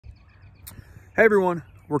Hey everyone,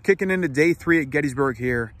 we're kicking into day 3 at Gettysburg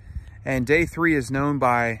here, and day 3 is known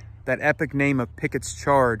by that epic name of Pickett's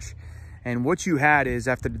Charge. And what you had is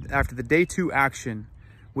after the day 2 action,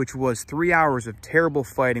 which was 3 hours of terrible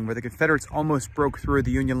fighting where the Confederates almost broke through the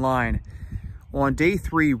Union line, on day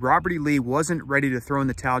 3, Robert E. Lee wasn't ready to throw in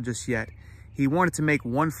the towel just yet. He wanted to make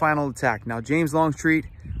one final attack. Now, James Longstreet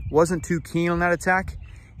wasn't too keen on that attack.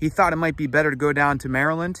 He thought it might be better to go down to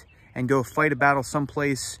Maryland and go fight a battle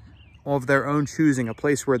someplace of their own choosing, a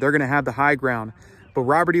place where they're going to have the high ground. But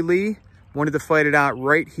Robert E. Lee wanted to fight it out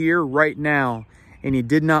right here, right now, and he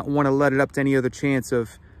did not want to let it up to any other chance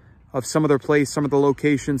of some other place, some other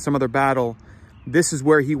location, some other battle. This is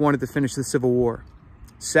where he wanted to finish the Civil War.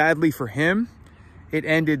 Sadly for him, it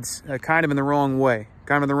ended kind of in the wrong way,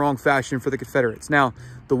 kind of in the wrong fashion for the Confederates. Now,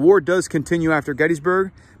 the war does continue after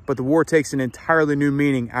Gettysburg, but the war takes an entirely new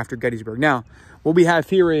meaning after Gettysburg. Now, what we have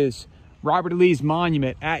here is Robert E. Lee's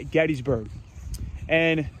monument at Gettysburg.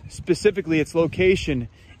 And specifically, its location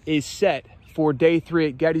is set for day 3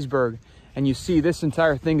 at Gettysburg. And you see this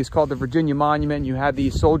entire thing is called the Virginia Monument. You have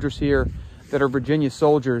these soldiers here that are Virginia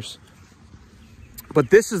soldiers.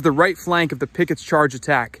 But this is the right flank of the Pickett's Charge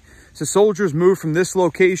attack. So soldiers move from this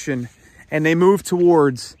location and they move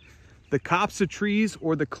towards the copse of trees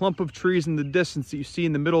or the clump of trees in the distance that you see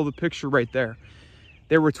in the middle of the picture right there.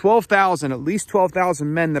 There were 12,000, at least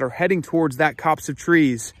 12,000 men that are heading towards that copse of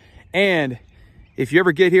trees. And if you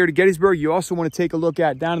ever get here to Gettysburg, you also want to take a look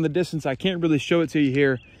at down in the distance. I can't really show it to you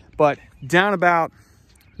here, but down about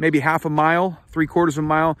maybe half a mile, 3/4 of a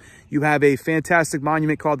mile, you have a fantastic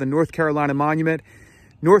monument called the North Carolina Monument.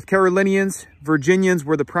 North Carolinians, Virginians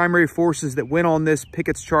were the primary forces that went on this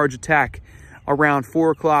Pickett's Charge attack around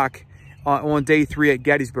 4 o'clock on day 3 at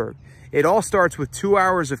Gettysburg. It all starts with 2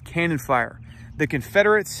 hours of cannon fire. The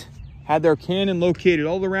Confederates had their cannon located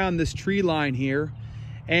all around this tree line here,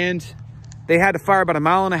 and they had to fire about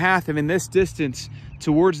 1.5 miles in this distance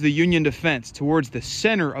towards the Union defense, towards the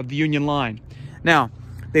center of the Union line. Now,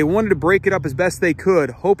 they wanted to break it up as best they could,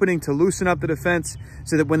 hoping to loosen up the defense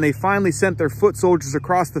so that when they finally sent their foot soldiers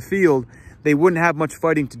across the field, they wouldn't have much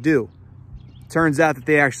fighting to do. Turns out that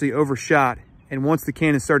they actually overshot. And once the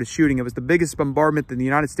cannon started shooting, it was the biggest bombardment that the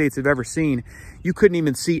United States have ever seen. You couldn't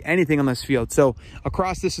even see anything on this field. So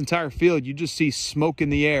across this entire field, you just see smoke in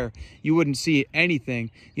the air. You wouldn't see anything.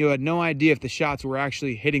 You had no idea if the shots were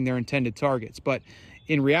actually hitting their intended targets. But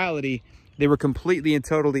in reality, they were completely and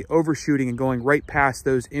totally overshooting and going right past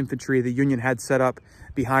those infantry the Union had set up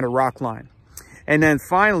behind a rock line. And then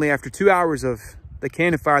finally, after 2 hours of the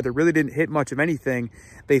cannon fire that really didn't hit much of anything,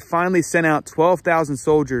 they finally sent out 12,000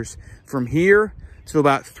 soldiers from here to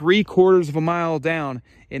about 3/4 of a mile down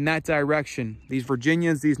in that direction. These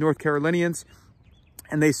Virginians, these North Carolinians,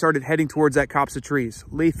 and they started heading towards that copse of trees.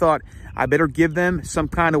 Lee thought, I better give them some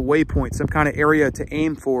kind of waypoint, some kind of area to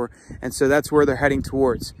aim for. And so that's where they're heading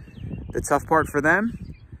towards. The tough part for them,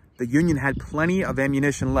 the Union had plenty of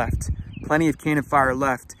ammunition left, plenty of cannon fire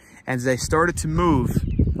left. And as they started to move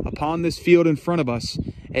upon this field in front of us,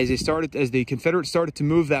 as the Confederates started to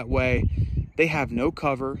move that way, they have no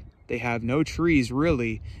cover. They have no trees,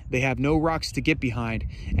 really. They have no rocks to get behind.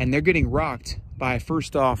 And they're getting rocked by,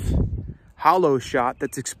 first off, hollow shot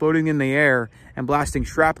that's exploding in the air and blasting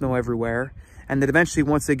shrapnel everywhere. And then eventually,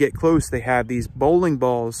 once they get close, they have these bowling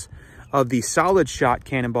balls of the solid shot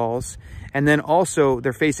cannonballs. And then also,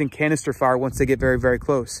 they're facing canister fire once they get very, very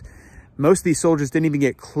close. Most of these soldiers didn't even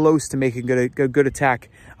get close to making a good attack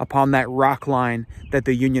upon that rock line that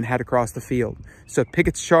the Union had across the field. So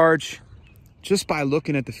Pickett's Charge, just by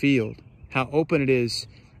looking at the field, how open it is,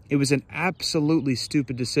 it was an absolutely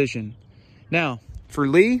stupid decision. Now, for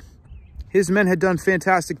Lee, his men had done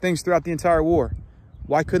fantastic things throughout the entire war.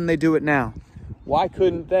 Why couldn't they do it now? Why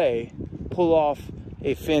couldn't they pull off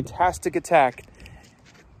a fantastic attack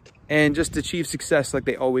and just achieve success like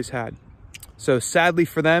they always had? So sadly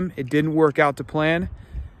for them, it didn't work out to plan.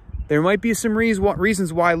 There might be some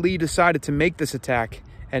reasons why Lee decided to make this attack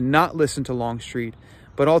and not listen to Longstreet.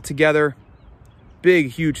 But altogether,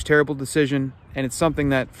 big, huge, terrible decision. And it's something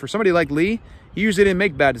that for somebody like Lee, he usually didn't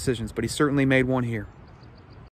make bad decisions, but he certainly made one here.